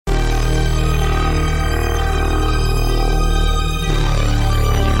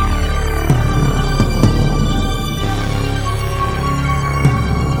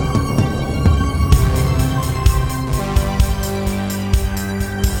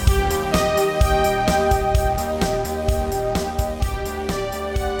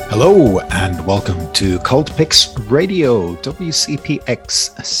Hello and welcome to Cult Picks Radio,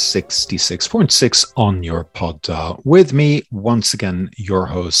 WCPX 66.6 on your pod dial. With me, once again, your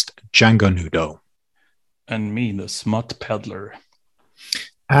host, Django Nudo. And me, the smut peddler.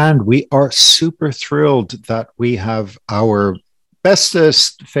 And we are super thrilled that we have our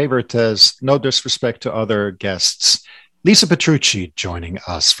bestest, favoritist, no disrespect to other guests, Lisa Petrucci, joining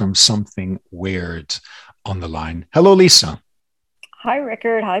us from Something Weird on the line. Hello, Lisa. Hi,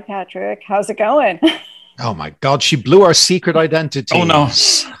 Rickard. Hi, Patrick. How's it going? Oh, my God. She blew our secret identity. Oh, no.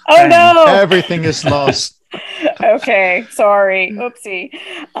 Oh, no. Everything is lost. Okay. Sorry. Oopsie.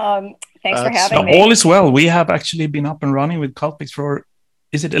 Thanks for having me. All is well. We have actually been up and running with Cult Picks for,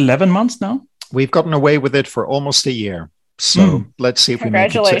 is it 11 months now? We've gotten away with it for almost a year. So let's see if we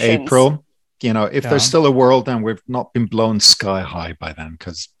make it to April. You know, if there's still a world, then we've not been blown sky high by then,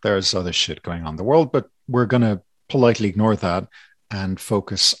 because there's other shit going on in the world. But we're going to politely ignore that and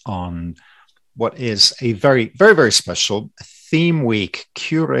focus on what is a very, very, very special theme week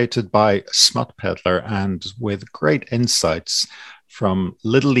curated by Smut Peddler and with great insights from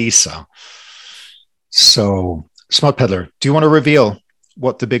Little Lisa. So, Smut Peddler, do you want to reveal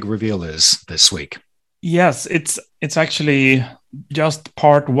what the big reveal is this week? Yes, it's actually just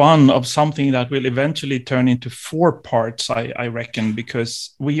part one of something that will eventually turn into 4 parts, I reckon,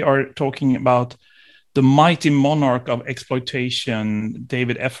 because we are talking about the mighty monarch of exploitation,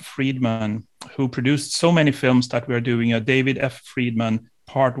 David F. Friedman, who produced so many films that we are doing a David F. Friedman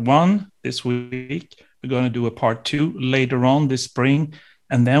part 1 this week. We're going to do a part 2 later on this spring.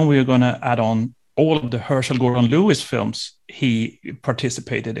 And then we're going to add on all of the Herschel Gordon Lewis films he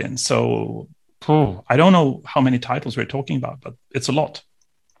participated in. So I don't know how many titles we're talking about, but it's a lot.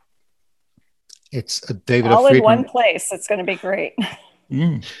 It's a David all F. Friedman. In one place. It's going to be great.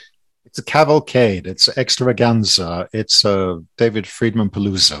 It's a cavalcade. It's extravaganza. It's a David Friedman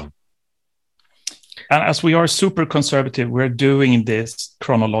palooza. And as we are super conservative, we're doing this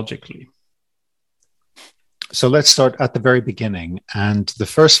chronologically. So let's start at the very beginning. And the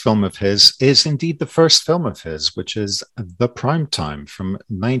first film of his is indeed the first film of his, which is The Prime Time from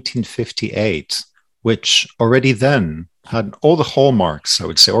 1958, which already then had all the hallmarks, I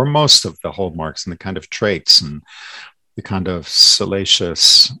would say, or most of the hallmarks and the kind of traits and the kind of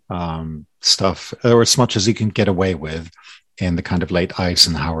salacious stuff, or as much as you can get away with in the kind of late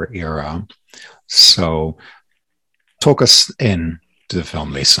Eisenhower era. So talk us in to the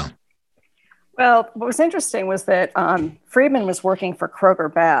film, Lisa. Well, what was interesting was that Friedman was working for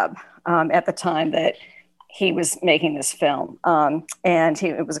Kroger Babb at the time that he was making this film.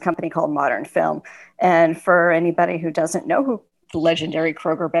 It was a company called Modern Film. And for anybody who doesn't know who the legendary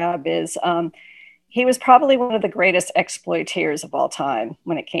Kroger Babb is, he was probably one of the greatest exploiters of all time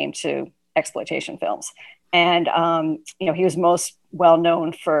when it came to exploitation films. And, he was most well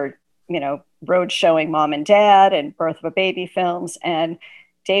known for, road showing Mom and Dad and Birth of a Baby films. And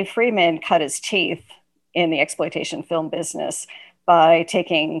Dave Friedman cut his teeth in the exploitation film business by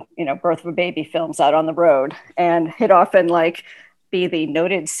taking, Birth of a Baby films out on the road. And he'd often be the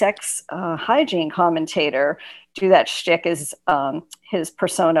noted sex hygiene commentator, do that shtick as his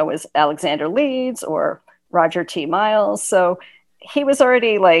persona was Alexander Leeds or Roger T. Miles. So he was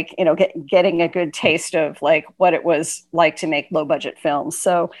already getting a good taste of what it was like to make low budget films.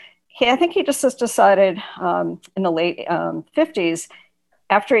 So I think he just decided in the late 50s,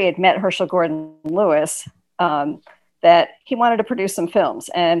 after he had met Herschel Gordon Lewis, that he wanted to produce some films.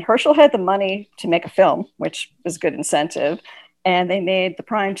 And Herschel had the money to make a film, which was good incentive. And they made The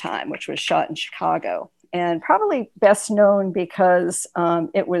Prime Time, which was shot in Chicago. And probably best known because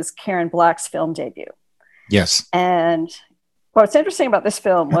it was Karen Black's film debut. Yes. And what's interesting about this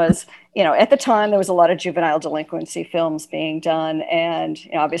film was, at the time there was a lot of juvenile delinquency films being done. And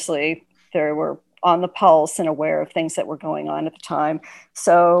obviously they were on the pulse and aware of things that were going on at the time.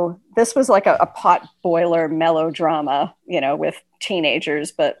 So this was like a pot boiler melodrama, with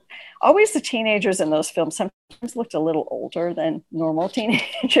teenagers, but always the teenagers in those films sometimes looked a little older than normal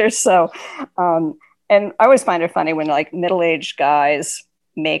teenagers. So, and I always find it funny when middle-aged guys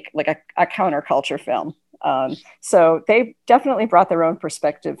make a counterculture film. So they definitely brought their own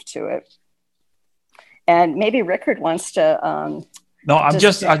perspective to it. And maybe Rickard wants to. No, I'm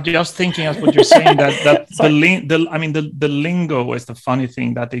just thinking as what you're saying that the lingo is the funny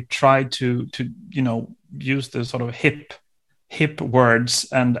thing, that they try to use the sort of hip words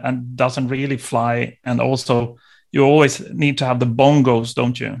and doesn't really fly. And also you always need to have the bongos,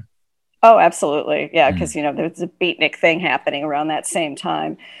 don't you? Oh, absolutely. Yeah, because, there's a beatnik thing happening around that same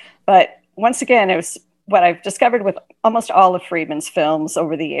time. But once again, it was what I've discovered with almost all of Friedman's films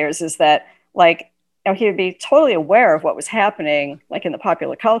over the years is that, he would be totally aware of what was happening, like in the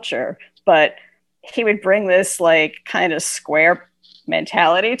popular culture, but he would bring this like kind of square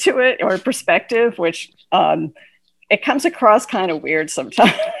mentality to it or perspective, which it comes across kind of weird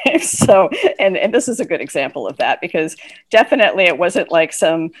sometimes. So, and this is a good example of that, because definitely it wasn't like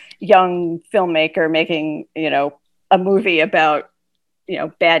some young filmmaker making, a movie about,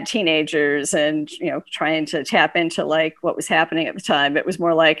 bad teenagers and, trying to tap into like what was happening at the time. It was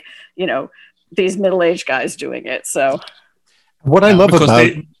more like, these middle-aged guys doing it. So what I love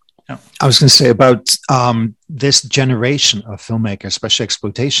about, I was going to say about this generation of filmmakers, especially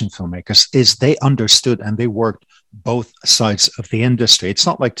exploitation filmmakers, is they understood and they worked both sides of the industry. It's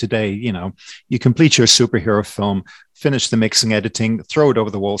not like today, you complete your superhero film, finish the mixing, editing, throw it over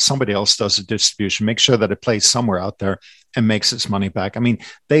the wall. Somebody else does the distribution, make sure that it plays somewhere out there and makes its money back. I mean,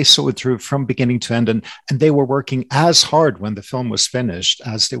 they saw it through from beginning to end, and they were working as hard when the film was finished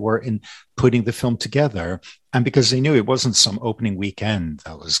as they were in putting the film together. And because they knew it wasn't some opening weekend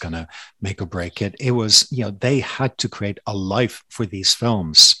that was going to make or break it, it was, they had to create a life for these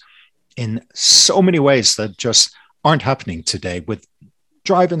films in so many ways that just aren't happening today, with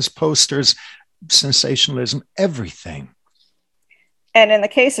drive-ins, posters, sensationalism, everything. And in the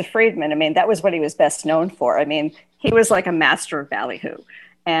case of Friedman, I mean, that was what he was best known for. I mean, he was like a master of ballyhoo.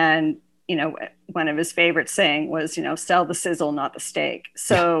 And, one of his favorite saying was, sell the sizzle, not the steak.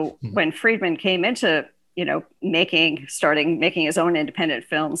 So when Friedman came into, starting making his own independent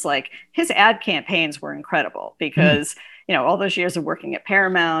films, like his ad campaigns were incredible because, all those years of working at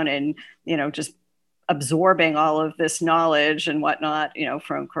Paramount and, just absorbing all of this knowledge and whatnot,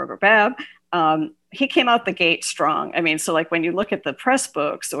 from Kroger Babb, he came out the gate strong. I mean, so like when you look at the press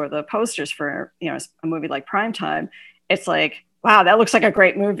books or the posters for, a movie like Primetime, it's like, wow, that looks like a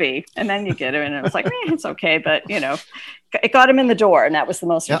great movie. And then you get it and it's like, it's okay. But, it got him in the door. And that was the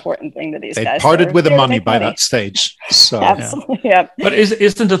most important thing to these guys. They parted with the money by that stage. So absolutely, yeah. But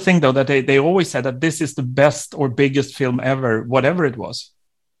isn't the thing, though, that they always said that this is the best or biggest film ever, whatever it was?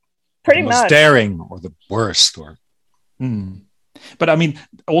 Pretty much. Daring or the worst or... But I mean,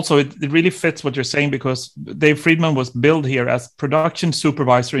 also, it really fits what you're saying, because Dave Friedman was billed here as production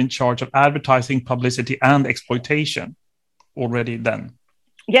supervisor in charge of advertising, publicity, and exploitation already then.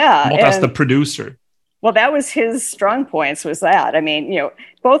 Yeah. Not as the producer. Well, that was his strong points, was that. I mean,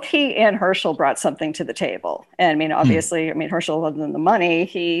 both he and Herschel brought something to the table. And I mean, obviously, Herschel, other than the money,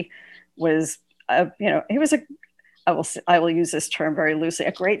 he was, he was I will use this term very loosely,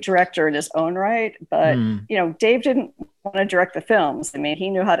 a great director in his own right. But, Dave didn't want to direct the films. I mean,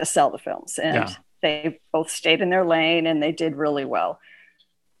 he knew how to sell the films, and they both stayed in their lane and they did really well.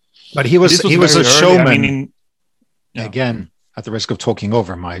 But he was a showman. I mean, again, at the risk of talking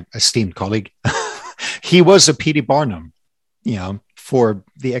over my esteemed colleague, he was a P.T. Barnum, for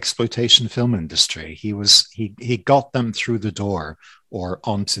the exploitation film industry. He got them through the door or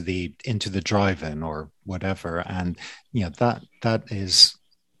into the drive-in or whatever. And that is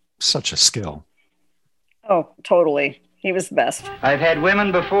such a skill. Oh, totally. He was the best. I've had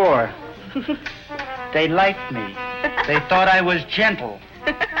women before. They liked me. They thought I was gentle.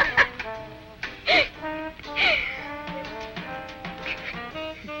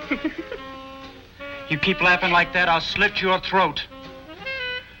 You keep laughing like that, I'll slit your throat.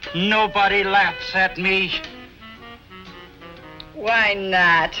 Nobody laughs at me. Why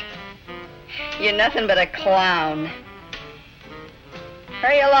not? You're nothing but a clown.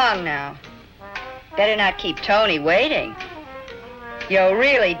 Hurry along now. Better not keep Tony waiting. You'll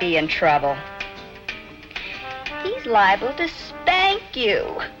really be in trouble. He's liable to spank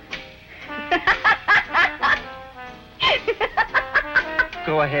you.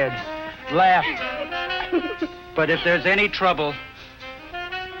 Go ahead. Laugh. But if there's any trouble,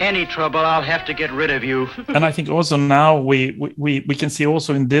 I'll have to get rid of you. And I think also now we can see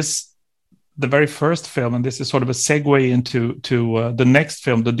also in this, the very first film, and this is sort of a segue into the next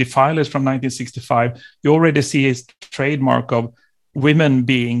film, The Defilers from 1965, you already see his trademark of women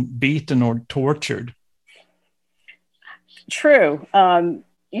being beaten or tortured. True.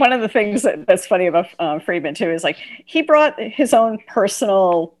 One of the things that's funny about Friedman too is like he brought his own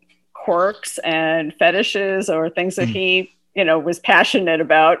personal quirks and fetishes or things that he was passionate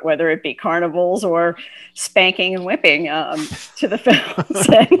about, whether it be carnivals or spanking and whipping to the films.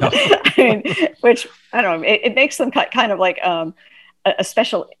 And, which I don't know, it makes them kind of like a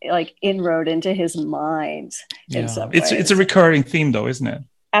special like inroad into his mind in some ways. It's a recurring theme though, isn't it?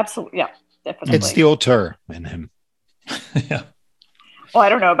 Absolutely, yeah, definitely. It's the auteur in him. Yeah. Well, I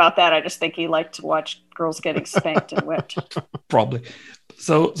don't know about that. I just think he liked to watch girls getting spanked and whipped. Probably.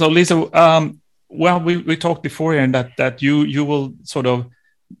 So Lisa, well, we talked before here that you will sort of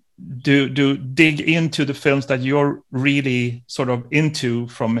do dig into the films that you're really sort of into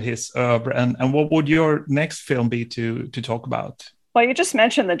from his oeuvre, and what would your next film be to talk about? Well, you just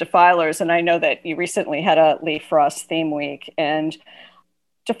mentioned The Defilers, and I know that you recently had a Lee Frost theme week, and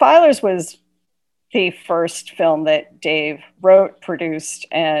Defilers was the first film that Dave wrote, produced,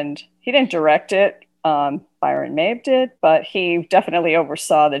 and he didn't direct it. Byron Mabe did, but he definitely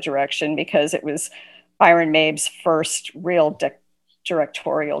oversaw the direction because it was Byron Mabe's first real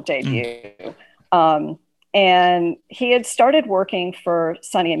directorial debut. And he had started working for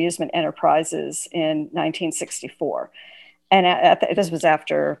Sunny Amusement Enterprises in 1964. And this was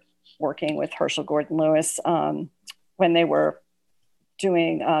after working with Herschell Gordon Lewis when they were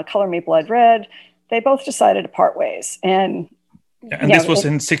doing Color Me Blood Red. They both decided to part ways. And this was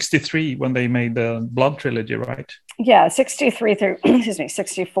in 63 when they made the Blood trilogy, right? Yeah, 63 through,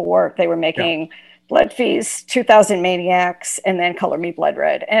 64. They were making Blood Feast, 2000 Maniacs, and then Color Me Blood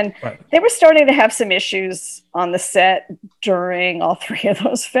Red. And they were starting to have some issues on the set during all three of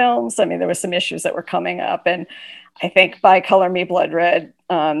those films. I mean, there were some issues that were coming up. And I think by Color Me Blood Red,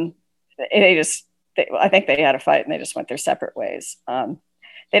 I think they had a fight and they just went their separate ways.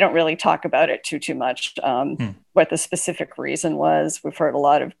 They don't really talk about it too much, what the specific reason was. We've heard a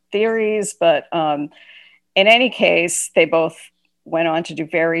lot of theories, but in any case, they both went on to do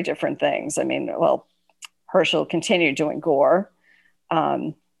very different things. I mean, well, Herschell continued doing gore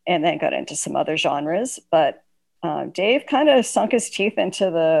and then got into some other genres, but Dave kind of sunk his teeth into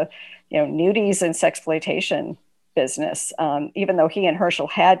the, nudies and sexploitation business, even though he and Herschell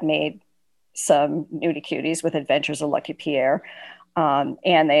had made some nudie cuties with Adventures of Lucky Pierre.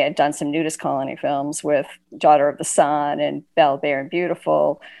 And they had done some nudist colony films with Daughter of the Sun and Belle, Bare and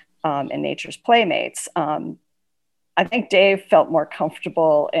Beautiful and Nature's Playmates. I think Dave felt more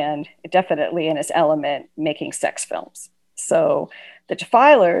comfortable and definitely in his element making sex films. So The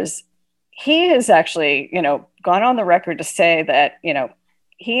Defilers, he has actually, gone on the record to say that,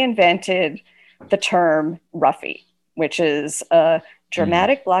 he invented the term roughie, which is a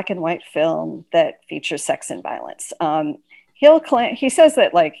dramatic black and white film that features sex and violence. He says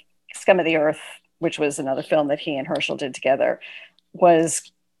that like Scum of the Earth, which was another film that he and Herschell did together,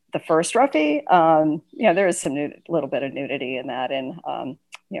 was the first roughie. There is some little bit of nudity in that, and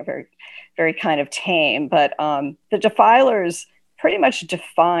very, very kind of tame. But The Defilers pretty much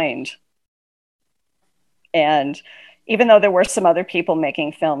defined. And even though there were some other people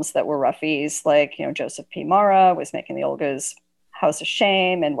making films that were roughies, like Joseph P. Mara was making the Olga's House of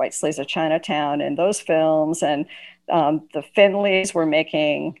Shame and White Slaves of Chinatown and those films, and the Finleys were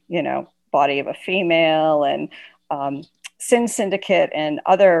making, Body of a Female and Sin Syndicate and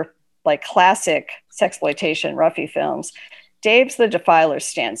other like classic sexploitation roughie films. Dave's The Defilers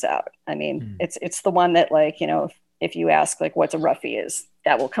stands out. I mean, it's the one that like, if you ask like what's a roughie is,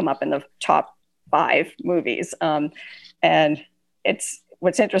 that will come up in the top 5 movies. And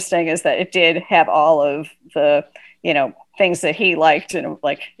what's interesting is that it did have all of the, things that he liked, and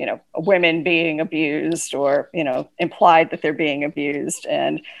like, women being abused or, implied that they're being abused,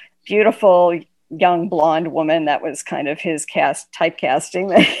 and beautiful young blonde woman. That was kind of his typecasting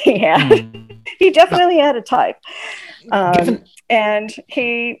that he had. He definitely had a type. And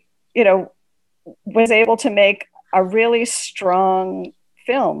he, was able to make a really strong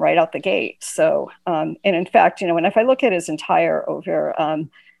film right out the gate. So, and in fact, if I look at his entire oeuvre, I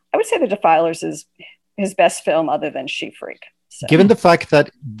would say The Defilers is his best film other than She Freak. So. Given the fact that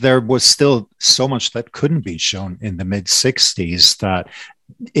there was still so much that couldn't be shown in the mid 60s, that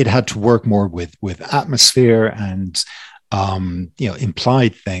it had to work more with atmosphere and,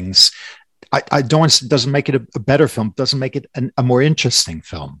 implied things. I don't want to, doesn't make it a better film, doesn't make it a more interesting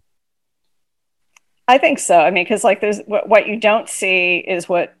film. I think so. I mean, because like there's what you don't see is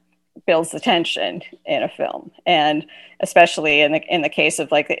what builds the tension in a film, and especially in the case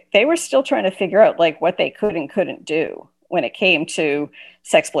of like they were still trying to figure out like what they could and couldn't do when it came to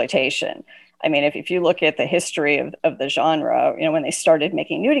sexploitation. I mean, if you look at the history of the genre, when they started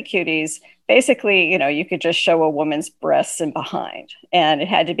making nudie cuties, basically, you could just show a woman's breasts and behind, and it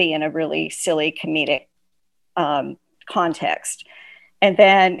had to be in a really silly comedic context. And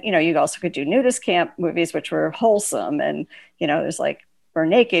then, you also could do nudist camp movies, which were wholesome. And, there's like Burn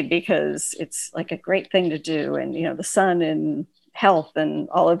Naked because it's like a great thing to do. And, the sun and health and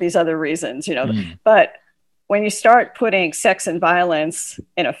all of these other reasons, But when you start putting sex and violence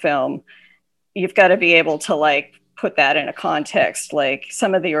in a film, you've got to be able to like put that in a context. Like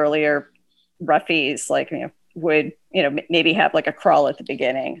some of the earlier roughies, like, would, maybe have like a crawl at the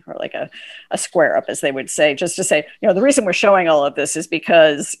beginning or like a square up, as they would say, just to say, the reason we're showing all of this is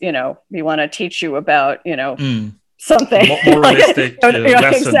because, we want to teach you about, something more realistic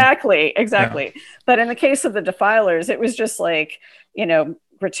exactly. Yeah. But in the case of The Defilers, it was just like,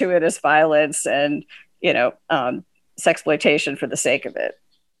 gratuitous violence and sexploitation for the sake of it.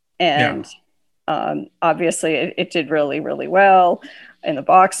 And obviously it did really, really well in the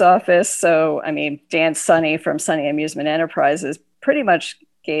box office. So I mean, Dan Sunny from Sunny Amusement Enterprises pretty much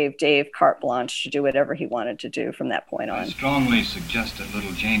gave Dave carte blanche to do whatever he wanted to do from that point on. I strongly suggest that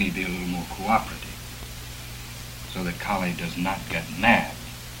little Janie be a little more cooperative, so that Collie does not get nabbed.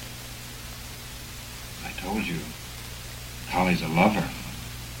 I told you, Collie's a lover,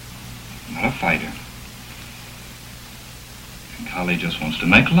 not a fighter. And Collie just wants to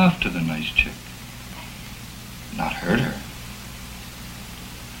make love to the nice chick, not hurt her.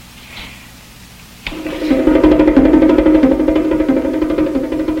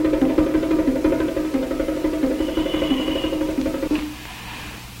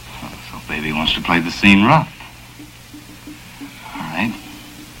 So baby wants to play the scene rough. All right,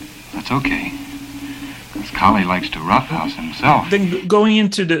 that's okay. Because Collie likes to roughhouse himself. Then going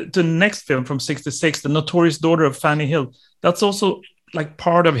into the next film from '66, The Notorious Daughter of Fanny Hill, that's also like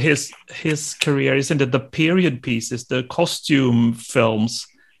part of his career, isn't it? The period pieces, the costume films.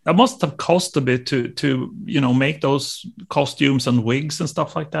 That must have cost a bit to make those costumes and wigs and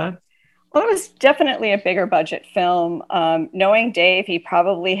stuff like that. Well, it was definitely a bigger budget film. Knowing Dave, he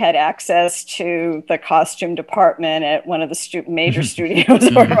probably had access to the costume department at one of the major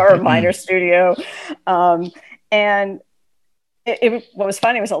studios or a minor studio. And what was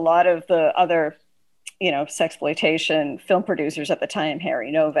funny was a lot of the other, sexploitation film producers at the time,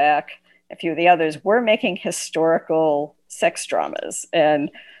 Harry Novak, a few of the others, were making historical sex dramas.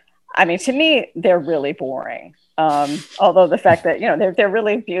 And I mean, to me, they're really boring. Although the fact that, they're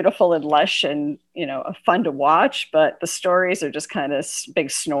really beautiful and lush and, fun to watch, but the stories are just kind of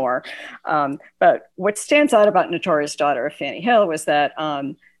big snore. But what stands out about Notorious Daughter of Fanny Hill was that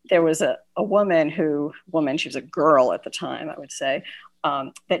there was a woman, she was a girl at the time, I would say,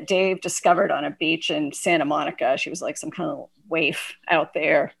 that Dave discovered on a beach in Santa Monica. She was like some kind of waif out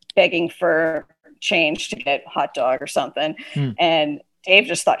there begging for change to get a hot dog or something. And Dave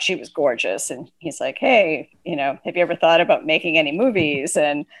just thought she was gorgeous. And he's like, hey, have you ever thought about making any movies?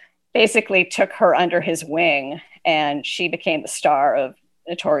 And basically took her under his wing. And she became the star of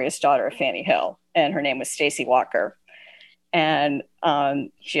Notorious Daughter of Fanny Hill. And her name was Stacey Walker. And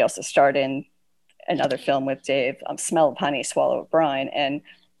she also starred in another film with Dave, Smell of Honey, Swallow of Brine. And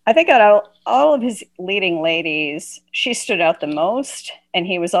I think out of all of his leading ladies, she stood out the most. And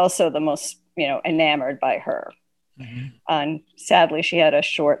he was also the most, enamored by her. Mm-hmm. And sadly, she had a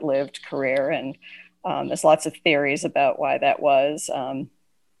short-lived career, and there's lots of theories about why that was.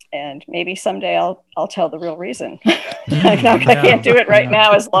 And maybe someday I'll tell the real reason. I can't do it right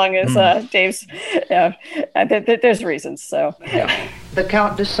now, as long as Dave's. There's reasons. So the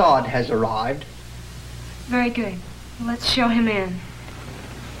Count de Sade has arrived. Very good. Let's show him in.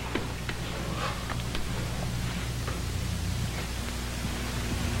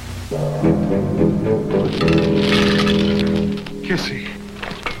 Kissy,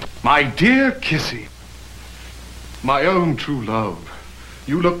 my dear Kissy, my own true love,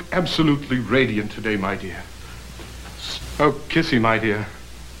 you look absolutely radiant today, my dear. Oh, Kissy, my dear,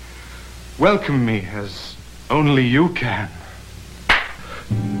 welcome me as only you can.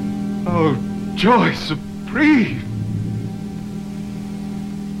 Oh, joy supreme.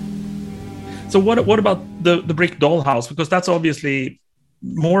 So what about the Brick Dollhouse? Because that's obviously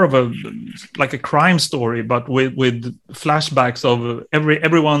more of a crime story, but with flashbacks of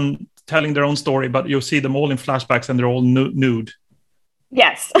everyone telling their own story, but you see them all in flashbacks and they're all nude.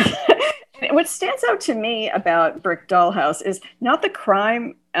 Yes. What stands out to me about Brick Dollhouse is not the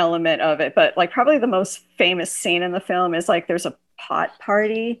crime element of it, but probably the most famous scene in the film is there's a pot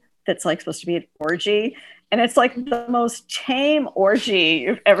party that's supposed to be an orgy. And it's the most tame orgy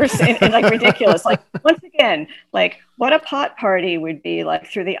you've ever seen, and ridiculous. Once again, what a pot party would be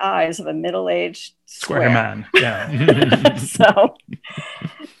through the eyes of a middle-aged square man. Yeah. So,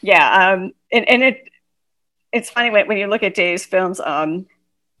 yeah. And it's funny when you look at Dave's films,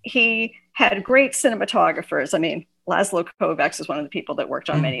 he had great cinematographers. I mean, Laszlo Kovacs is one of the people that worked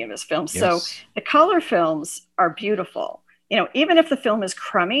on many of his films. Yes. So the color films are beautiful. Even if the film is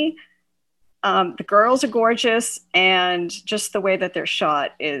crummy, the girls are gorgeous, and just the way that they're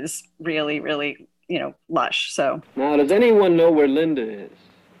shot is really, really, lush. So now, does anyone know where Linda is,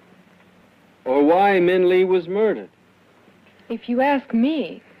 or why Min Lee was murdered? If you ask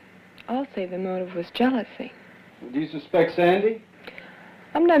me, I'll say the motive was jealousy. Do you suspect Sandy?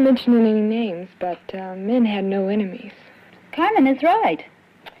 I'm not mentioning any names, but Min had no enemies. Carmen is right.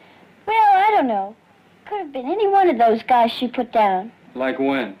 Well, I don't know. could have been any one of those guys she put down. Like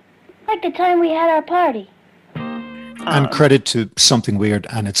when? Like the time we had our party. And credit to Something Weird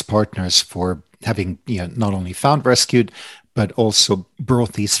and its partners for having, not only found, rescued, but also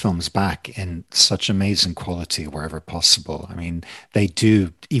brought these films back in such amazing quality wherever possible. I mean, they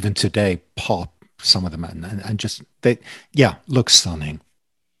do, even today, pop some of them and just, look stunning.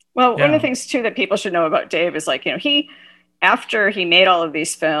 Well, one of the things, too, that people should know about Dave is, like, after he made all of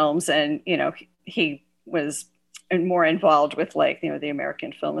these films and, he was more involved with, like, the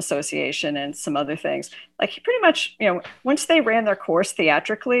American Film Association and some other things. Like, he pretty much, once they ran their course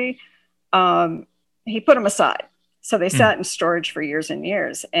theatrically, he put them aside. So they sat in storage for years and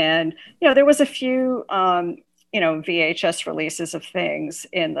years. And, there was a few, VHS releases of things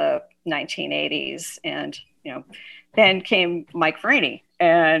in the 1980s. And, then came Mike Verini.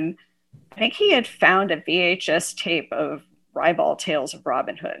 And I think he had found a VHS tape of Ribald Tales of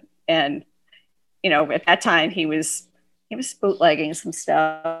Robin Hood. And, at that time he was bootlegging some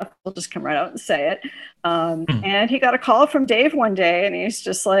stuff. We'll just come right out and say it. And he got a call from Dave one day and he's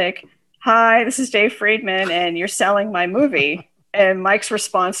just like, "Hi, this is Dave Friedman and you're selling my movie." And Mike's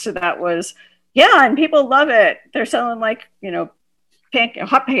response to that was, "Yeah, and people love it. They're selling like,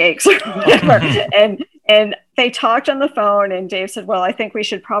 hot pancakes or whatever." and they talked on the phone and Dave said, "Well, I think we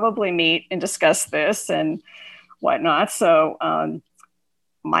should probably meet and discuss this and whatnot." So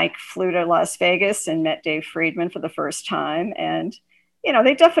Mike flew to Las Vegas and met Dave Friedman for the first time. And,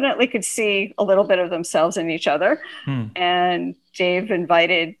 they definitely could see a little bit of themselves in each other. And Dave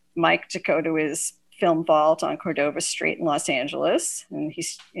invited Mike to go to his film vault on Cordova Street in Los Angeles. And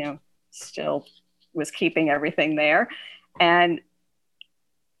he's, still was keeping everything there. And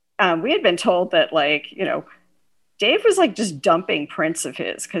we had been told that, like, Dave was like just dumping prints of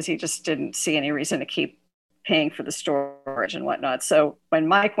his because he just didn't see any reason to keep paying for the storage and whatnot. So when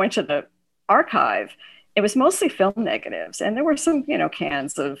Mike went to the archive, it was mostly film negatives. And there were some,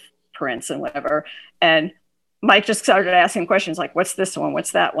 cans of prints and whatever. And Mike just started asking questions like, "What's this one?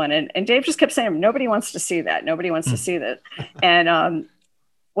 What's that one?" And Dave just kept saying, "Nobody wants to see that. Nobody wants to see that." And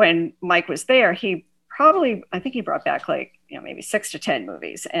when Mike was there, I think he brought back like, maybe 6 to 10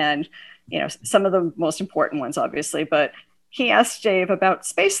 movies. And, some of the most important ones, obviously. But he asked Dave about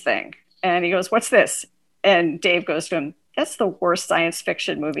Space Thing. And he goes, "What's this?" And Dave goes to him, "That's the worst science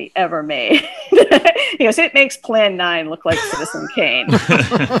fiction movie ever made." He goes, "It makes Plan 9 look like Citizen Kane." This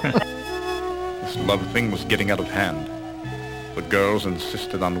love thing was getting out of hand. The girls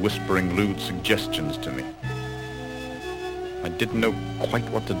insisted on whispering lewd suggestions to me. I didn't know quite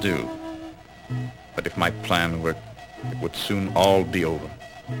what to do. But if my plan worked, it would soon all be over.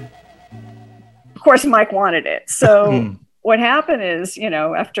 Of course, Mike wanted it. So what happened is,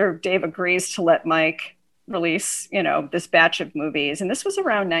 after Dave agrees to let Mike release, this batch of movies, and this was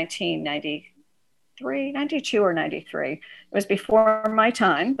around 1993, 92 or 93. It was before my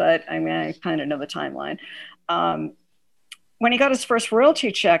time, but I mean, I kind of know the timeline. When he got his first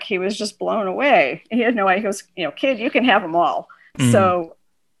royalty check, he was just blown away. He had no idea. He goes, "Kid, you can have them all." So,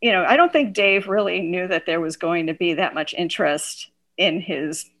 I don't think Dave really knew that there was going to be that much interest in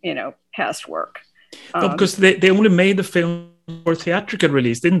his, past work. No, because they only made the film for theatrical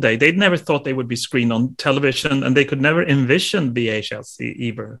release, didn't they? They never thought they would be screened on television, and they could never envision VHS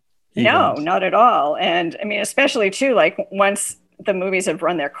either. No, not at all. And I mean, especially too, like once the movies have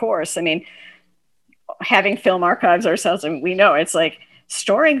run their course, I mean, having film archives ourselves, I mean, we know it's like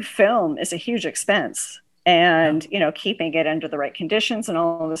storing film is a huge expense. And, keeping it under the right conditions and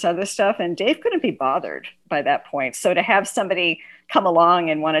all this other stuff. And Dave couldn't be bothered by that point. So to have somebody come along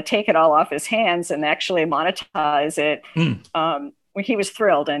and want to take it all off his hands and actually monetize it, he was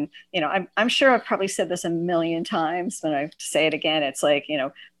thrilled. And, I'm sure I've probably said this a million times, but I have to say it again. It's like,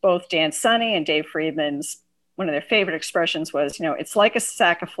 both Dan Sunny and Dave Friedman's, one of their favorite expressions was, it's like a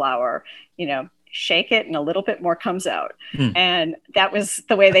sack of flour, shake it and a little bit more comes out. And that was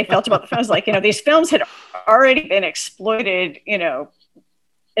the way they felt about the films. Like, these films had already been exploited,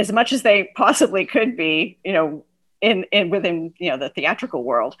 as much as they possibly could be, within the theatrical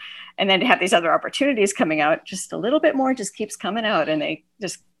world. And then to have these other opportunities coming out, just a little bit more just keeps coming out, and they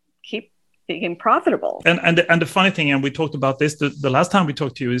just keep being profitable. And the funny thing, and we talked about this the last time we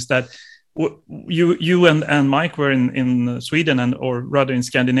talked to you, is that you and Mike were in Sweden or rather in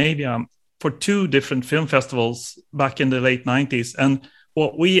Scandinavia for 2 different film festivals back in the late 90s. And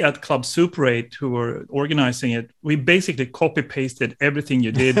what we at Club Super 8, who were organizing it, we basically copy-pasted everything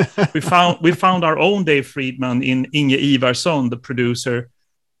you did. we found our own Dave Friedman in Inge Ivarsson, the producer,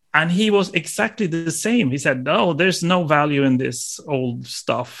 and he was exactly the same. He said, "No, there's no value in this old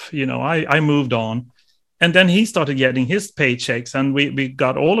stuff. I moved on." And then he started getting his paychecks, and we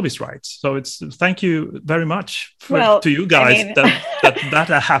got all of his rights. So thank you very much to you guys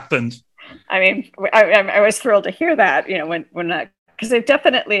that happened. I mean, I was thrilled to hear that, when because it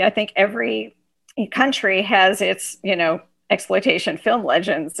definitely, I think every country has its, exploitation film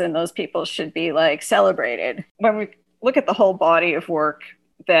legends, and those people should be like celebrated. When we look at the whole body of work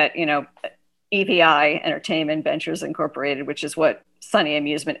that, EVI, Entertainment Ventures Incorporated, which is what Sunny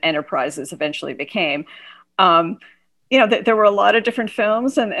Amusement Enterprises eventually became, there were a lot of different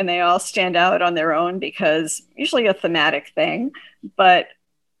films, and they all stand out on their own because usually a thematic thing. But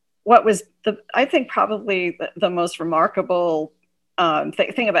what was I think probably the most remarkable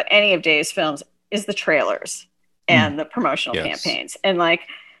thing about any of Dave's films is the trailers and the promotional campaigns. And like,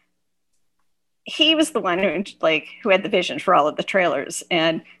 he was the one who had the vision for all of the trailers,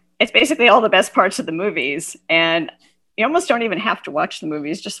 and it's basically all the best parts of the movies. And you almost don't even have to watch the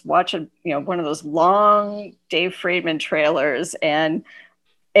movies; just watch one of those long Dave Friedman trailers, and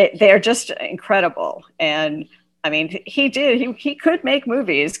they're just incredible. And I mean, he could make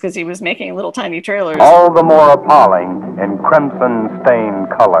movies because he was making little tiny trailers. All the more appalling in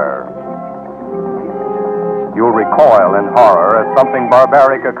crimson-stained color. You'll recoil in horror as something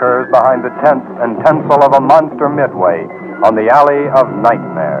barbaric occurs behind the tents and tinsel of a monster midway on the Alley of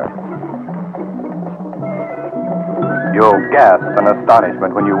Nightmare. You'll gasp in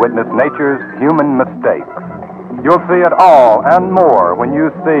astonishment when you witness nature's human mistakes. You'll see it all and more when you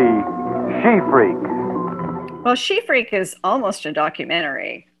see She-Freak. Well, She-Freak is almost a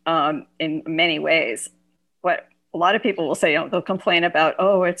documentary in many ways. What a lot of people will say, they'll complain about,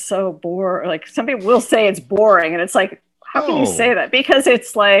 it's so boring. Like, some people will say it's boring, and it's like, how can you say that? Because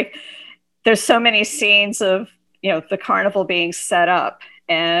it's like, there's so many scenes of, the carnival being set up,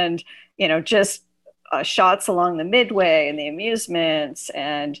 and, just shots along the midway and the amusements,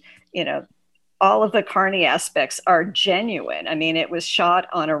 and, all of the carny aspects are genuine. I mean, it was shot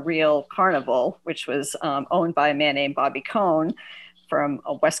on a real carnival, which was owned by a man named Bobby Cohn from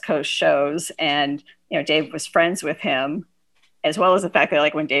West Coast shows. And, Dave was friends with him, as well as the fact that,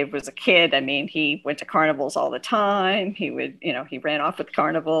 like, when Dave was a kid, I mean, he went to carnivals all the time. He would, he ran off with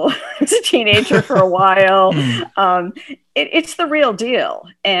Carnival as a teenager for a while. It's the real deal.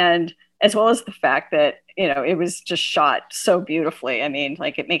 And as well as the fact that, it was just shot so beautifully. I mean,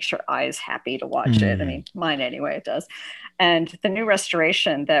 like, it makes your eyes happy to watch it. I mean, mine anyway, it does. And the new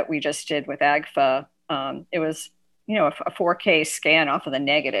restoration that we just did with AGFA, it was, a 4K scan off of the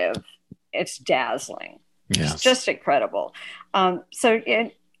negative. It's dazzling. Yes. It's just incredible.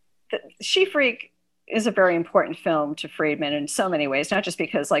 She-Freak is a very important film to Friedman in so many ways, not just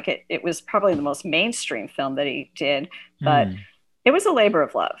because, like, it was probably the most mainstream film that he did, but it was a labor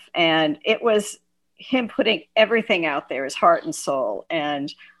of love, and it was him putting everything out there, his heart and soul. And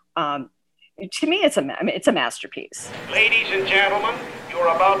to me, it's a masterpiece. Ladies and gentlemen, you're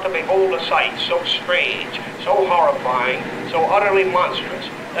about to behold a sight so strange, so horrifying, so utterly monstrous,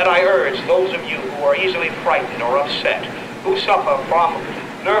 that I urge those of you who are easily frightened or upset, who suffer from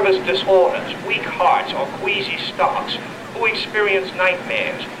nervous disorders, weak hearts, or queasy stomachs, who experience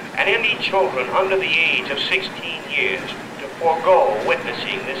nightmares, and any children under the age of 16 years to forego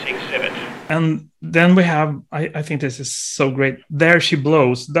witnessing this exhibit. And then we have, I think this is so great, There She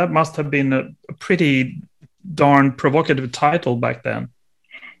Blows. That must have been a pretty darn provocative title back then.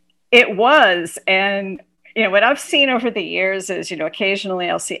 It was. And, what I've seen over the years is, occasionally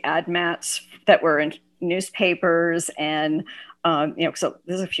I'll see ad mats that were in newspapers, and, so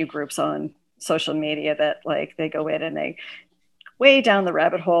there's a few groups on social media that, like, they go in and they way down the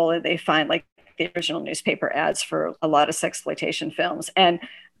rabbit hole, and they find, like, the original newspaper ads for a lot of sexploitation films. And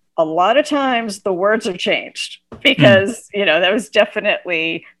a lot of times the words have changed because, that was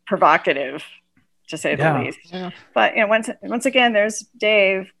definitely provocative, to say the least. Yeah. But, once again, there's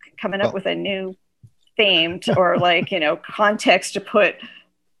Dave coming up with a new theme or context to put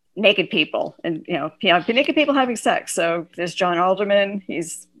naked people and, naked people having sex. So there's John Alderman.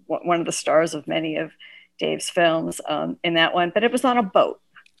 He's one of the stars of many of Dave's films in that one, but it was on a boat.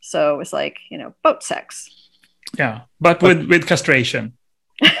 So it was like, boat sex. Yeah, but with castration.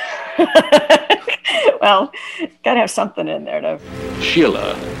 Well, got to have something in there to...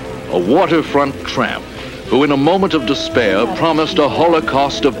 Sheila, a waterfront tramp who in a moment of despair promised a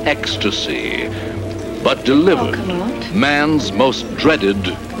holocaust of ecstasy, but delivered man's most dreaded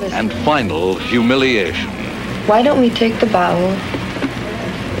and final humiliation. Why don't we take the bowel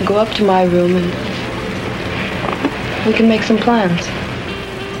and go up to my room and we can make some plans?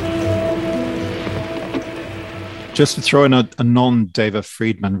 Just to throw in a non-David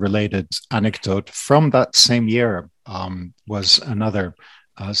Friedman related anecdote from that same year was another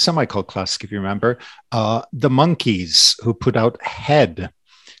semi-cult classic, if you remember, the Monkees, who put out Head.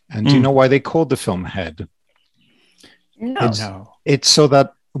 And do you know why they called the film Head? No. It's so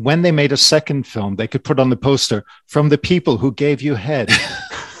that when they made a second film, they could put on the poster, "From the people who gave you Head."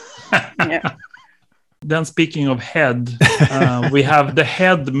 Yeah. Then speaking of Head, we have the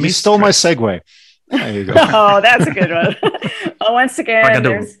Head Mistress. You stole my segue. There you go. Oh, that's a good one. Well, once again,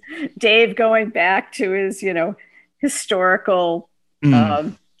 there's Dave going back to his, historical,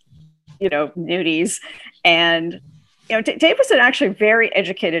 nudies. And, Dave was an actually very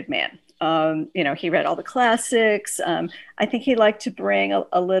educated man. He read all the classics. I think he liked to bring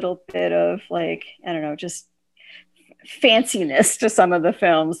a little bit of just fanciness to some of the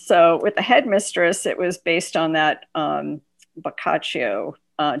films. So with the Headmistress, it was based on that Boccaccio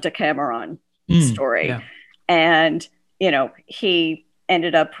Decameron story. Yeah. And, he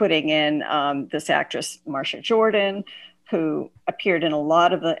ended up putting in this actress, Marcia Jordan, who appeared in a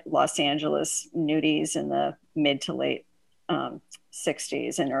lot of the Los Angeles nudies in the mid to late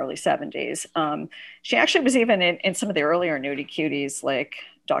 60s and early 70s. She actually was even in some of the earlier nudie cuties like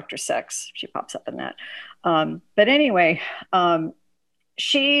Dr. Sex. She pops up in that. But anyway,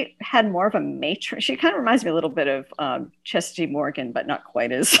 she had more of a matron. She kind of reminds me a little bit of Chesty Morgan, but not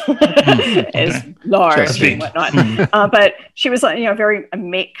quite as as large and whatnot. But she was very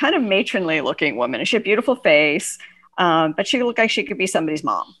kind of matronly looking woman. She had a beautiful face, but she looked like she could be somebody's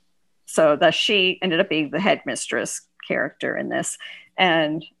mom. So that she ended up being the headmistress character in this.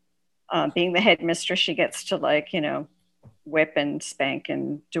 And being the headmistress, she gets to whip and spank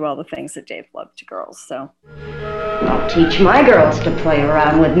and do all the things that Dave loved to girls. So I'll teach my girls to play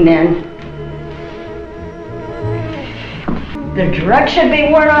around with men. The drug should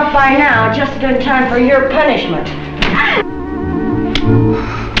be worn off by now, just in time for your punishment.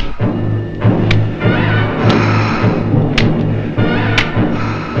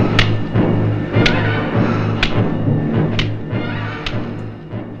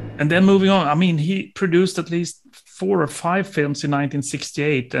 And then moving on, he produced at least 4 or 5 films in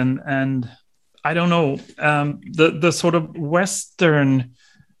 1968, and I don't know, the sort of Western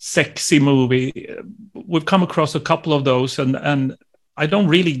sexy movie. We've come across a couple of those, and I don't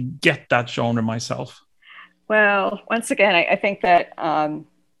really get that genre myself. Well, once again, I think that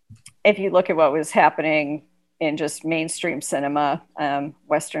if you look at what was happening in just mainstream cinema,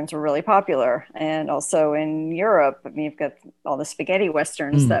 Westerns were really popular. And also in Europe, you've got all the spaghetti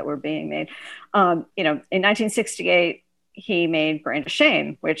Westerns that were being made. In 1968, he made Brand of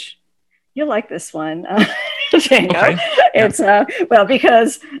Shame, which you'll like this one, Django. Okay. It's,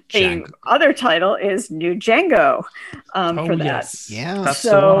 because the other title is New Django for that. Yes. Yeah. That's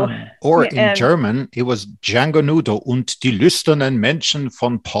so, or in German, it was Django Nudo und die lüsternen Menschen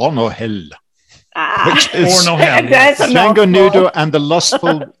von Pornohell. Which is Django Nudo and the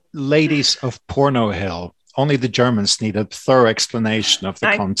lustful ladies of Pornohell. Only the Germans need a thorough explanation of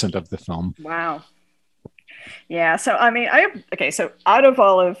the content of the film. Wow. Yeah. So, so out of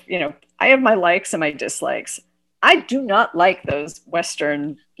all of, I have my likes and my dislikes. I do not like those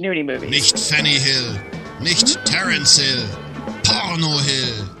Western nudie movies. Nicht Fanny Hill, nicht Terence Hill, Porno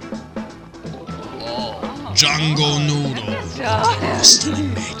Hill. Django Nudo, die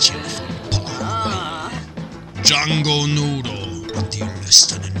lüsternen Mädchen von Pornohell. Django Nudo und die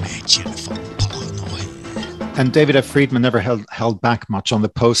lüsternen Mädchen von Pornohell. And David F. Friedman never held back much on the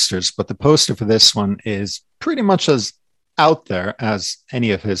posters, but the poster for this one is pretty much as out there as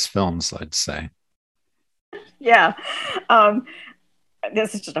any of his films, I'd say. Yeah.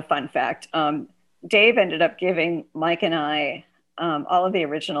 This is just a fun fact. Dave ended up giving Mike and I all of the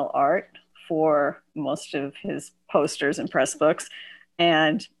original art for most of his posters and press books.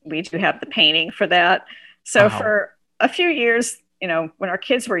 And we do have the painting for that. So for a few years, when our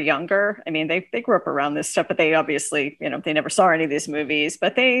kids were younger, they grew up around this stuff, but they obviously, they never saw any of these movies,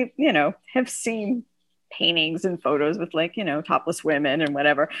 but they, have seen paintings and photos with topless women and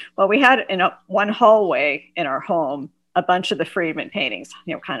whatever. Well, we had in one hallway in our home, a bunch of the Friedman paintings,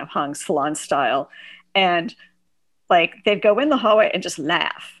 kind of hung salon style. And they'd go in the hallway and just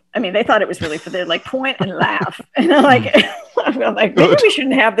laugh. They thought it was really for they'd point and laugh. And I'm like, maybe we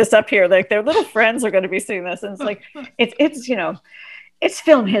shouldn't have this up here. Their little friends are going to be seeing this. And it's it's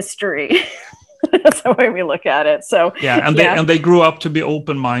film history. That's the way we look at it. So and they grew up to be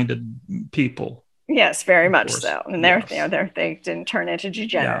open-minded people. Yes, very much so. And they didn't turn into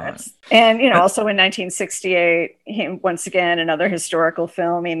degenerates. Yeah. And, also in 1968, once again, another historical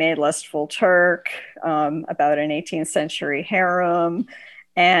film, he made Lustful Turk, about an 18th century harem.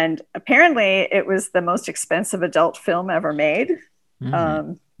 And apparently it was the most expensive adult film ever made,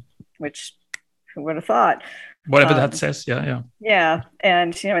 which who would have thought? Whatever that says, yeah. Yeah,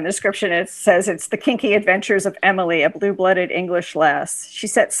 and in the description it says it's the kinky adventures of Emily, a blue-blooded English lass. She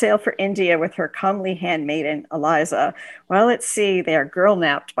set sail for India with her comely handmaiden Eliza. While at sea, they are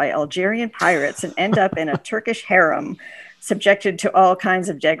girl-napped by Algerian pirates and end up in a Turkish harem, subjected to all kinds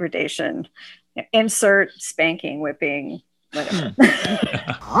of degradation. Insert spanking, whipping, whatever.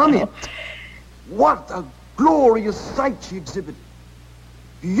 Hamid, what a glorious sight she exhibited.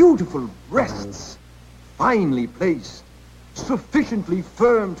 Beautiful breasts, finely placed, sufficiently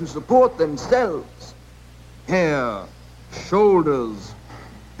firm to support themselves. Hair, shoulders,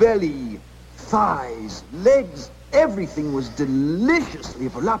 belly, thighs, legs, everything was deliciously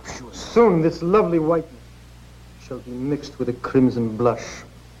voluptuous. Soon this lovely whiteness shall be mixed with a crimson blush.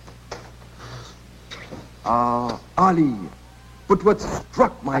 Ah, Ali, but what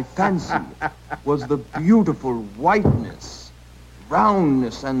struck my fancy was the beautiful whiteness,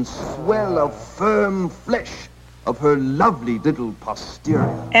 roundness and swell of firm flesh of her lovely little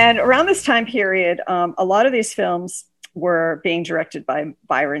posterior. And around this time period, a lot of these films were being directed by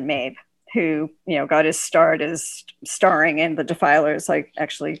Byron Mabe, who got his start as starring in The Defilers. I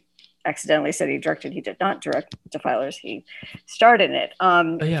actually accidentally said he directed. He did not direct Defilers. He starred in it.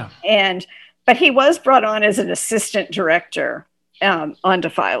 But he was brought on as an assistant director on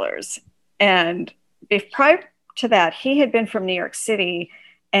Defilers. And prior to that, he had been from New York City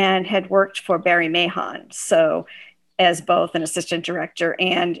and had worked for Barry Mahon. So as both an assistant director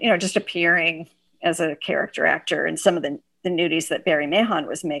and, just appearing as a character actor in some of the nudies that Barry Mahon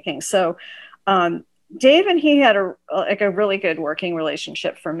was making. So Dave and he had a really good working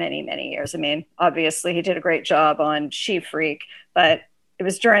relationship for many, many years. I mean, obviously he did a great job on She Freak, but it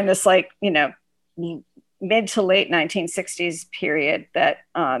was during this mid to late 1960s period that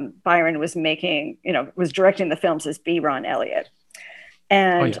Byron was was directing the films as B. Ron Elliott.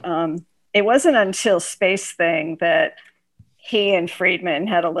 And it wasn't until Space Thing that he and Friedman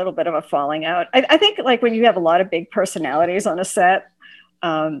had a little bit of a falling out. I think when you have a lot of big personalities on a set,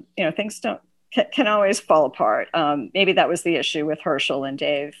 things can always fall apart. Maybe that was the issue with Herschel and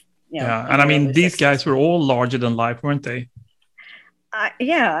Dave. And I mean, these guys were all larger than life, weren't they?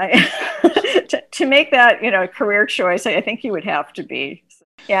 To make that a career choice, I think you would have to be.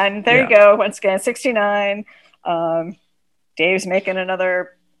 And there you go. Once again, 1969. Dave's making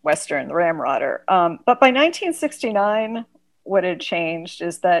another Western, The Ramrodder. But by 1969, what had changed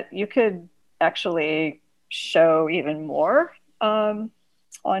is that you could actually show even more on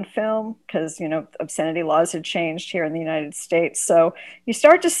film because obscenity laws had changed here in the United States. So you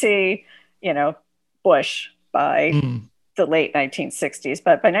start to see Bush by the late 1960s,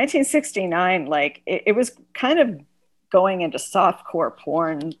 but by 1969, it was kind of going into softcore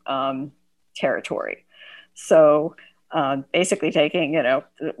porn territory. So basically taking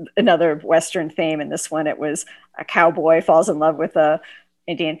another Western theme. In this one, it was a cowboy falls in love with a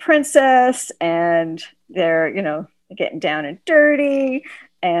Indian princess, and they're getting down and dirty.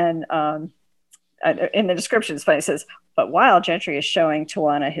 And in the description, it's funny. It says, "But while Gentry is showing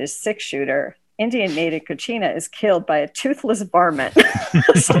Tawana his 6-shooter, Indian maid Kuchina is killed by a toothless varmint."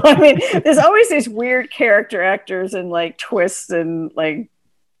 So I mean, there's always these weird character actors and twists and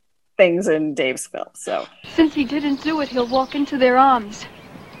things in Dave's film. So since he didn't do it, he'll walk into their arms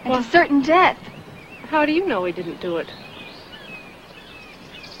and to certain death. How do you know he didn't do it?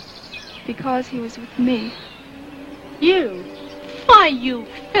 Because he was with me. You? Why, you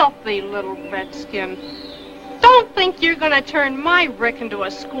filthy little redskin. Don't think you're gonna turn my Rick into a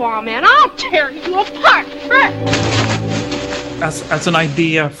squaw man. I'll tear you apart, Rick! As an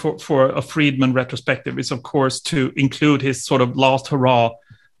idea for a Friedman retrospective is, of course, to include his sort of last hurrah,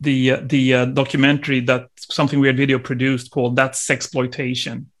 the documentary that Something Weird Video produced called That's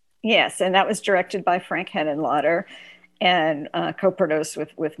Sexploitation. Yes, and that was directed by Frank Henenlotter and co-produced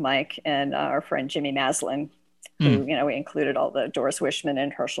with Mike and our friend Jimmy Maslin, who, we included all the Doris Wishman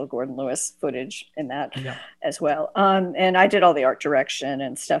and Herschel Gordon Lewis footage in that as well. And I did all the art direction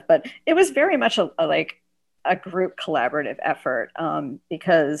and stuff, but it was very much a group collaborative effort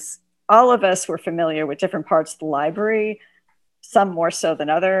because all of us were familiar with different parts of the library, some more so than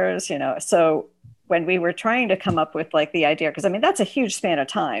others, So when we were trying to come up with the idea, because I mean, that's a huge span of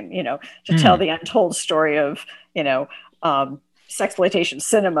time, to tell the untold story of, sexploitation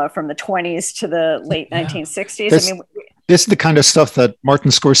cinema from the 20s to the late 1960s. This is the kind of stuff that Martin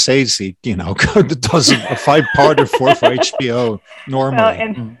Scorsese, does a 5-parter for HBO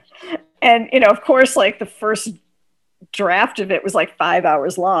normally. And of course, the first draft of it was 5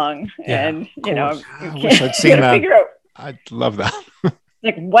 hours long. And, I wish I'd seen that. I'd love that.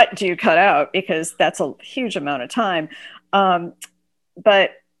 What do you cut out? Because that's a huge amount of time.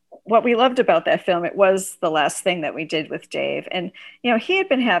 But what we loved about that film, it was the last thing that we did with Dave. And, he had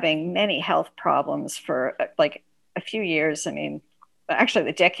been having many health problems for like a few years. I mean, actually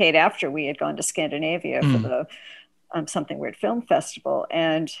the decade after we had gone to Scandinavia for the Something Weird Film Festival.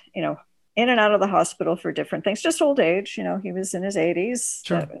 And, in and out of the hospital for different things, just old age, he was in his 80s.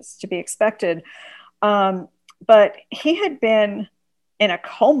 Sure. That was to be expected. But he had been in a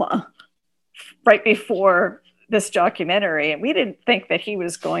coma right before this documentary, and we didn't think that he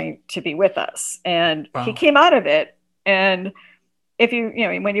was going to be with us. And he came out of it. And if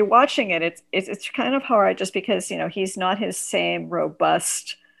when you're watching it, it's kind of hard just because, he's not his same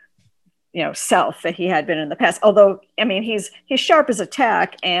robust, self that he had been in the past. Although, I mean, he's sharp as a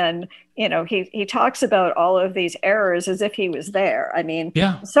tack, and, he talks about all of these errors as if he was there. I mean,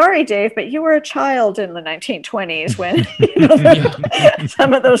 sorry, Dave, but you were a child in the 1920s when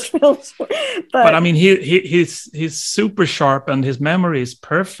some of those films were. But I mean, he's super sharp, and his memory is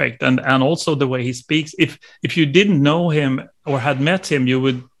perfect, and also the way he speaks. If you didn't know him or had met him, you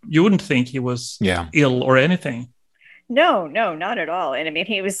wouldn't think he was ill or anything. No, not at all. And I mean,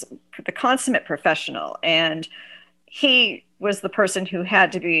 he was the consummate professional, and he was the person who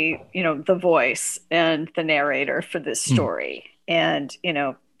had to be, the voice and the narrator for this story. And,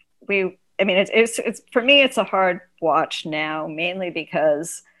 it's for me, it's a hard watch now, mainly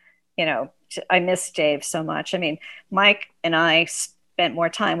because, I miss Dave so much. I mean, Mike and I spent more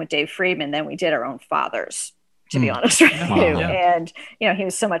time with Dave Friedman than we did our own fathers, to be honest with you. And, he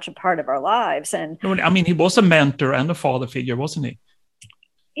was so much a part of our lives. And I mean, he was a mentor and a father figure, wasn't he?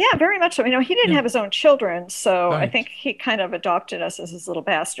 Yeah, very much so. He didn't have his own children, so I think he kind of adopted us as his little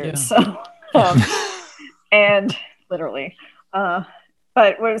bastards. So, and literally. But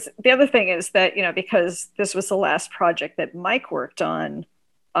the other thing is that, because this was the last project that Mike worked on,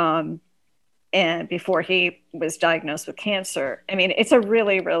 and before he was diagnosed with cancer, I mean, it's a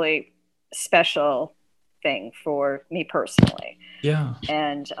really, really special thing for me personally. Yeah.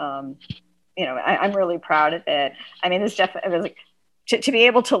 And, I'm really proud of it. I mean, it's definitely to be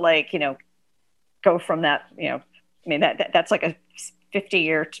able to go from that, that's like a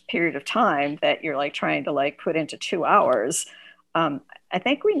 50-year period of time that you're trying to put into 2 hours. I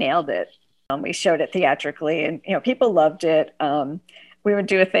think we nailed it. We showed it theatrically, and people loved it. We would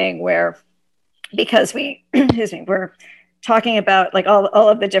do a thing where, because we're talking about all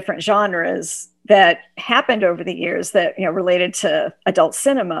of the different genres that happened over the years that related to adult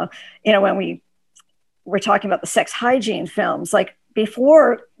cinema. When we were talking about the sex hygiene films,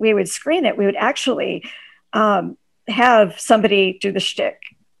 before we would screen it, we would actually have somebody do the shtick,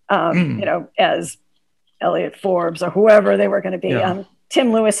 as Elliot Forbes or whoever they were going to be. Yeah.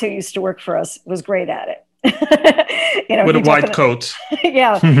 Tim Lewis, who used to work for us, was great at it. With a white coat.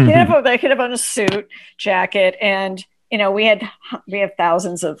 Yeah, he'd have on a suit, jacket, and we have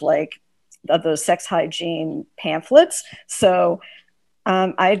thousands of those sex hygiene pamphlets. So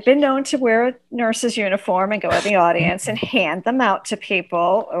I'd been known to wear a nurse's uniform and go in the audience and hand them out to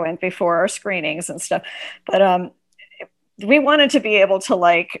people before our screenings and stuff. But we wanted to be able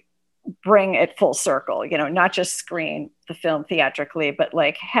to bring it full circle, not just screen the film theatrically, but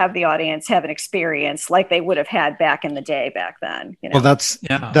have the audience have an experience like they would have had back in the day back then. Well, that's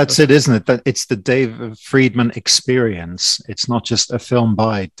it, isn't it? That it's the Dave Friedman experience. It's not just a film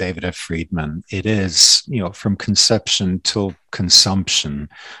by David F. Friedman. It is, from conception till consumption,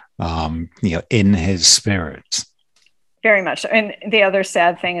 in his spirit. Very much. And the other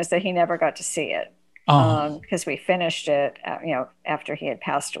sad thing is that he never got to see it. Because we finished it, after he had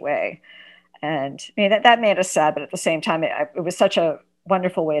passed away, and that made us sad. But at the same time, it was such a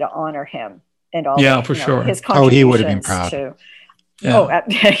wonderful way to honor him and all. Yeah, for sure. His contributions. He would have been proud.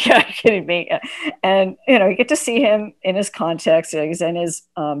 Kidding me. And you get to see him in his context. He's in his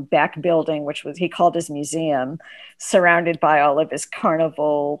back building, which he called his museum, surrounded by all of his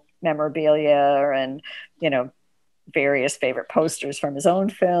carnival memorabilia and various favorite posters from his own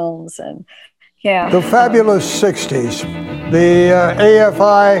films and. Yeah. The fabulous 60s. The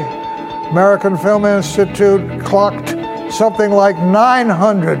AFI, American Film Institute, clocked something like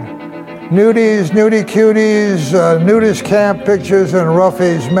 900 nudies, nudie cuties, nudist camp pictures and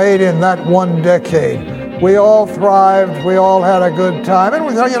roughies made in that one decade. We all thrived. We all had a good time.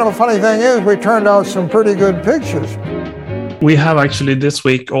 And the funny thing is, we turned out some pretty good pictures. We have actually this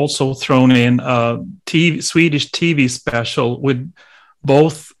week also thrown in a Swedish TV special with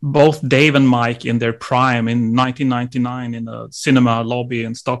both Dave and Mike in their prime in 1999 in a cinema lobby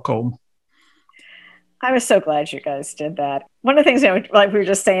in Stockholm. I was so glad you guys did that. One of the things, we were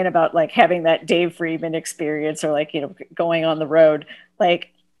just saying about having that Dave Friedman experience or going on the road,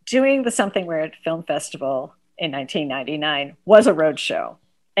 doing the Something Weird Film Festival in 1999 was a road show.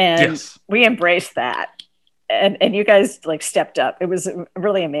 And we embraced that. And you guys like stepped up. It was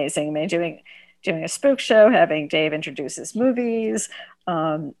really amazing. I mean, doing a spook show, having Dave introduce his movies,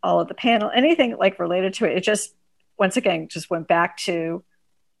 all of the panel, anything like related to it. It just, once again, just went back to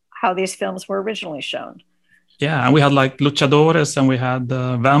how these films were originally shown. Yeah, and we had like luchadores and we had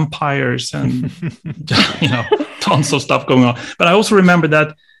vampires and tons of stuff going on. But I also remember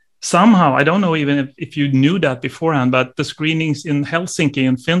that somehow, I don't know even if you knew that beforehand, but the screenings in Helsinki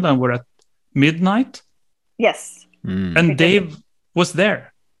in Finland were at midnight. Yes. And Dave was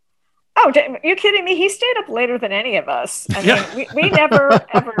there. Oh, are you kidding me? He stayed up later than any of us. I mean, we never,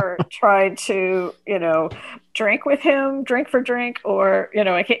 ever tried to, drink with him, drink for drink, or,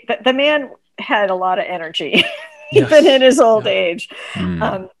 the man had a lot of energy, even in his old age.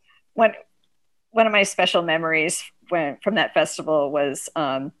 One of my special memories from that festival was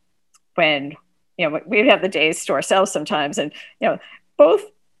when, we'd have the days to ourselves sometimes. And, both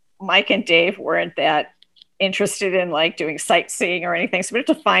Mike and Dave weren't that interested in like doing sightseeing or anything, so we had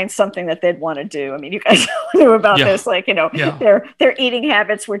to find something that they'd want to do. I mean, you guys knew about this, like their eating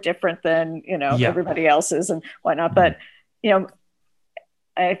habits were different than everybody else's and whatnot. But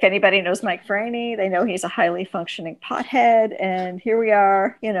if anybody knows Mike Franey, they know he's a highly functioning pothead, and here we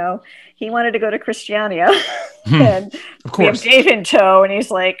are. He wanted to go to Christiania, and we have Dave in tow, and he's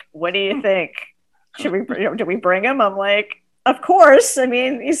like, "What do you think? Should we? Do we bring him?" I'm like, "Of course." I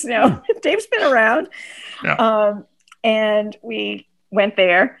mean, he's Dave's been around. And we went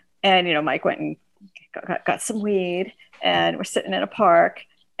there, and Mike went and got some weed, and we're sitting in a park,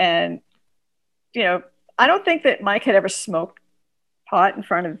 and I don't think that Mike had ever smoked pot in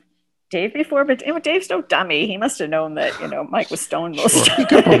front of Dave before, but Dave's no dummy. He must have known that Mike was stoned most of the time. He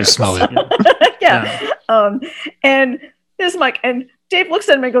could probably smell it. And there's Mike, and Dave looks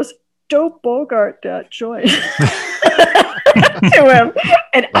at him and goes, "Don't Bogart that joint." To him,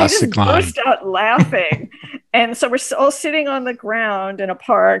 and classic I just burst out laughing. And so we're all sitting on the ground in a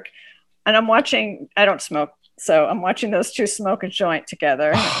park, and I'm watching. I don't smoke, so I'm watching those two smoke a joint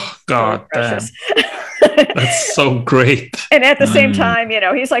together. Oh, God damn. That's so great. And at the same time,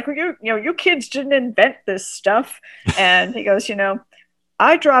 he's like, you kids didn't invent this stuff. And he goes,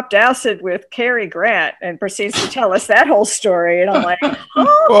 I dropped acid with Cary Grant, and proceeds to tell us that whole story. And I'm like,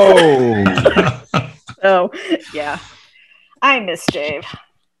 oh. So, yeah. I miss Dave.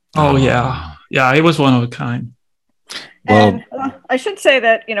 Oh, yeah. Yeah, he was one of a kind. And I should say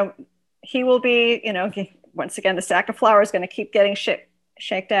that, he will be, once again, the Sack of Flour is going to keep getting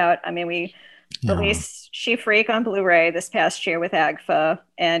shaked out. I mean, we released She Freak on Blu-ray this past year with AGFA.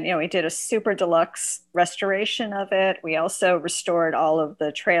 And, we did a super deluxe restoration of it. We also restored all of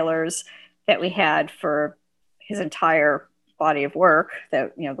the trailers that we had for his entire body of work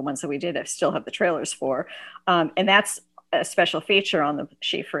that, the ones that we did still have the trailers for. And that's a special feature on the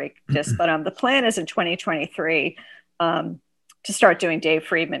She Freak disc. But the plan is in 2023 to start doing Dave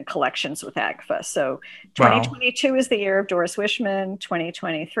Friedman collections with AGFA. So 2022 is the year of Doris Wishman.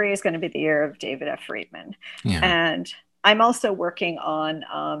 2023 is going to be the year of David F. Friedman. Yeah. And I'm also working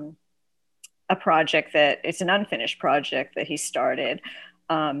on a project that it's an unfinished project that he started.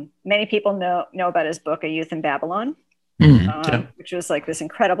 Many people know about his book, A Youth in Babylon, which was like this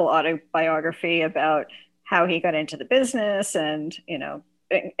incredible autobiography about how he got into the business and,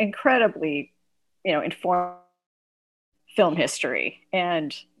 incredibly, informed film history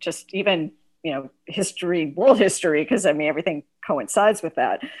and just even, history, world history, because everything coincides with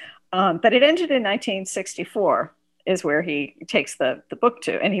that. But it ended in 1964 is where he takes the book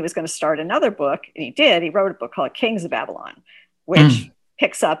to, and he was going to start another book, and he did. He wrote a book called Kings of Babylon, which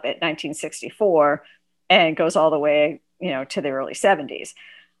picks up at 1964 and goes all the way, to the early 70s.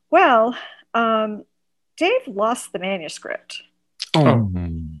 Well, Dave lost the manuscript. Oh.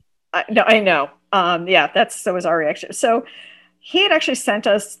 No, I know. So was our reaction. So he had actually sent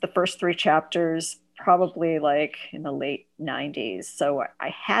us the first 3 chapters probably like in the late 90s. So I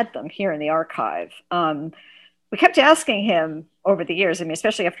had them here in the archive. We kept asking him over the years,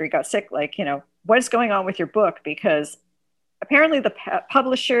 especially after he got sick, like, what is going on with your book? Because apparently the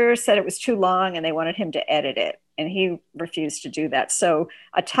publisher said it was too long and they wanted him to edit it. And he refused to do that. So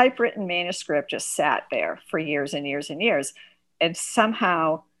a typewritten manuscript just sat there for years and years and years. And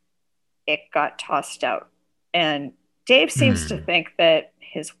somehow it got tossed out. And Dave seems to think that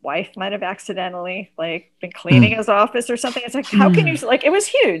his wife might have accidentally been cleaning his office or something. It's like, how can you, it was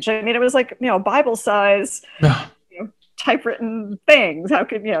huge. I mean, it was like, Bible size, typewritten things. How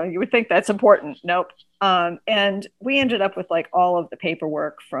could, you would think that's important. Nope. And we ended up with all of the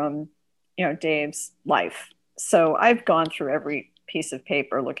paperwork from, Dave's life. So I've gone through every piece of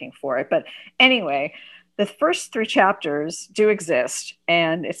paper looking for it. But anyway, the first 3 chapters do exist,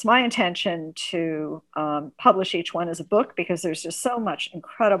 and it's my intention to publish each one as a book because there's just so much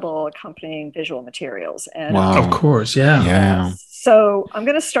incredible accompanying visual materials. And Of course, yeah. So I'm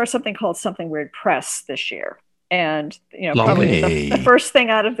going to start something called Something Weird Press this year. And, probably the first thing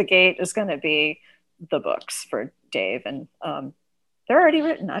out of the gate is going to be the books for Dave. And they're already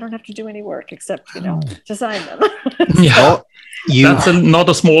written. I don't have to do any work except, design them. That's not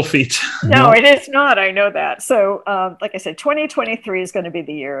a small feat. No, it is not. I know that. So, like I said, 2023 is going to be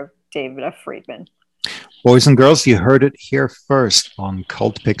the year of David F. Friedman. Boys and girls, you heard it here first on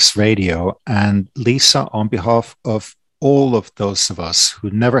Cult Picks Radio. And Lisa, on behalf of all of those of us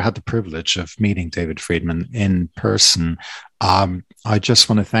who never had the privilege of meeting David Friedman in person, I just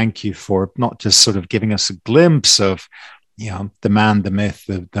want to thank you for not just sort of giving us a glimpse of, the man, the myth,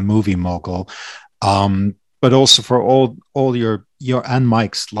 the movie mogul, but also for all your and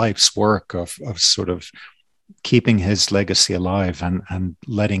Mike's life's work of sort of keeping his legacy alive and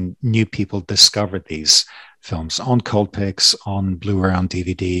letting new people discover these films on Cult Picks, on Blu-ray, on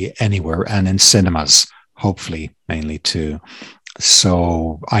DVD, anywhere, and in cinemas, hopefully mainly too.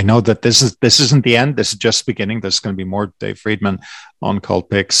 So I know that this isn't the end. This is just the beginning. There's going to be more Dave Friedman on Cult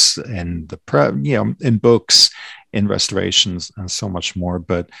Picks in in books, in restorations, and so much more.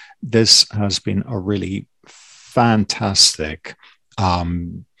 But this has been a really fantastic,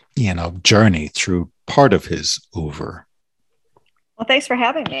 journey through part of his oeuvre. Well, thanks for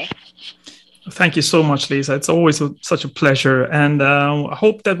having me. Thank you so much, Lisa. It's always such a pleasure. And I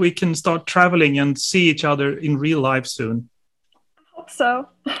hope that we can start traveling and see each other in real life soon. I hope so.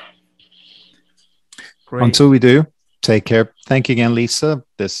 Great. Until we do, take care. Thank you again, Lisa.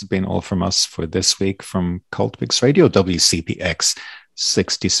 This has been all from us for this week from Cult Picks Radio, WCPX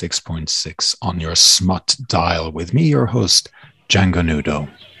 66.6 on your smut dial with me, your host, Django Nudo.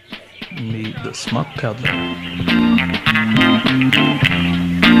 Me, the smut peddler.